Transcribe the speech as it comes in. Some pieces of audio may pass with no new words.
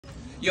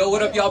Yo,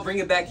 what up, y'all? Bring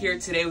it back here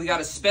today. We got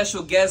a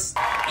special guest,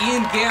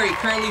 Garry,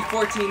 currently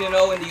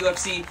 14-0 in the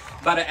UFC.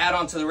 About to add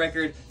on to the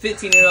record,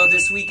 15-0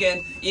 this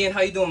weekend. Ian,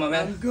 how you doing, my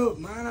man? I'm good,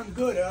 man. I'm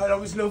good. I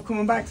always love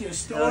coming back to your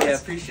store. Oh, yeah,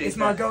 appreciate it. It's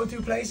my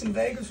go-to place in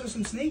Vegas for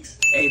some sneaks.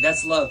 Hey,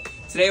 that's love.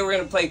 Today we're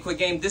going to play a quick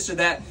game, this or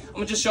that. I'm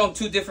going to just show him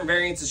two different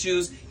variants of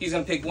shoes. He's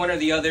going to pick one or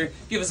the other.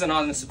 Give us an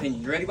honest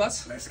opinion. You ready,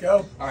 boss? Let's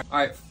go. All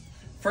right.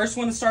 First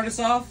one to start us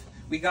off,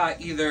 we got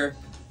either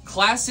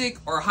classic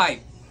or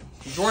hype.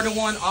 Jordan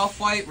 1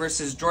 Off-White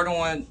versus Jordan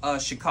 1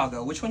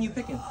 Chicago. Which one you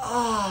picking? Fuck.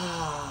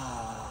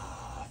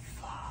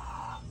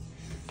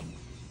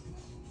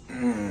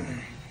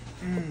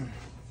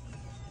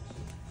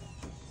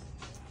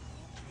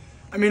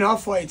 I mean,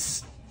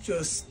 Off-White's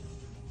just,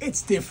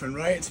 it's different,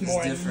 right? It's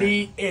more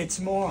elite,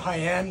 it's more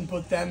high-end,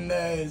 but then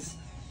there's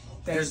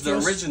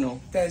the original.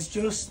 There's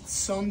just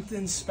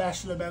something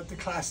special about the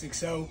classic.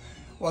 So,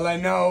 while I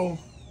know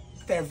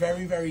they're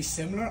very, very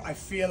similar, I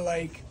feel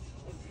like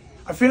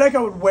I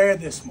would wear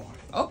this more.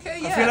 Okay,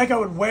 yeah. I feel like I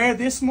would wear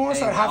this more,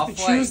 so I'd have to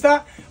choose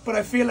that. But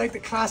I feel like the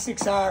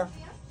classics are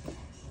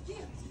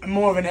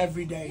more of an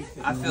everyday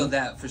thing. I feel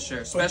that for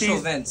sure. Special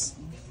events.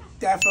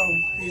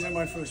 Definitely, these are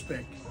my first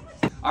pick.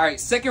 All right,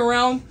 second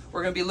round,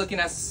 we're going to be looking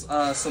at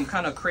some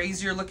kind of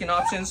crazier looking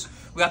options.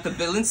 We got the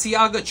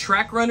Balenciaga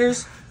Track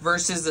Runners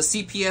versus the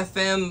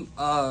CPFM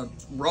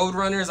Road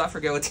Runners. I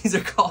forget what these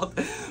are called.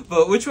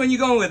 But which one you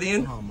going with,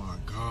 Ian? Oh, my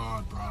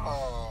God,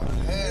 bro.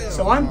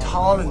 So I'm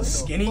tall and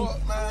skinny.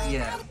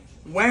 Yeah.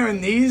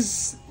 Wearing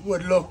these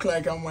would look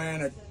like I'm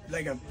wearing a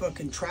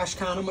fucking trash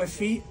can on my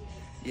feet.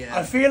 Yeah.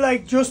 I feel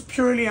like just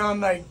purely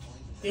on like,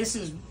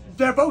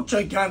 they're both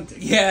gigantic.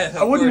 Yeah,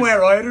 I wouldn't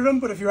wear either of them,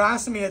 but if you're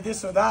asking me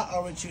this or that, I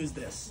would choose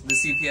this. The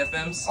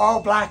CPFMs?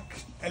 All black,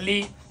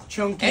 elite,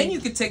 chunky. And you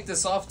could take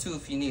this off too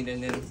if you need,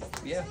 and then,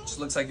 yeah, just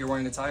looks like you're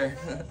wearing a tire.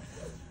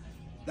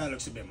 That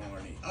looks a bit more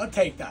elite. I'll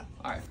take that.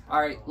 All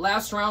right.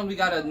 Last round, we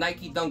got a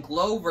Nike Dunk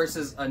Low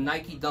versus a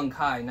Nike Dunk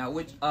High. Now,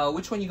 which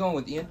one you going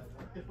with, Ian?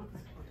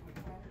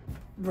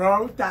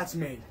 Bro, that's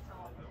me.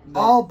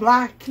 All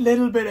black,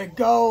 little bit of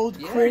gold,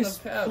 Yeah,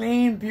 crisp, no cap.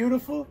 clean,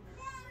 beautiful.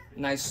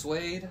 Nice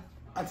suede.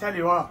 I'll tell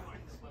you what.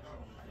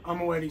 I'm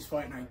gonna wear these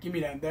fight night. Give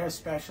me them. They're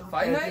special.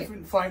 Fight They're night?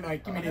 different. Fight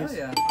night. Give me this.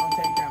 Yeah. I'll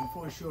take them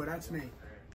for sure. That's me.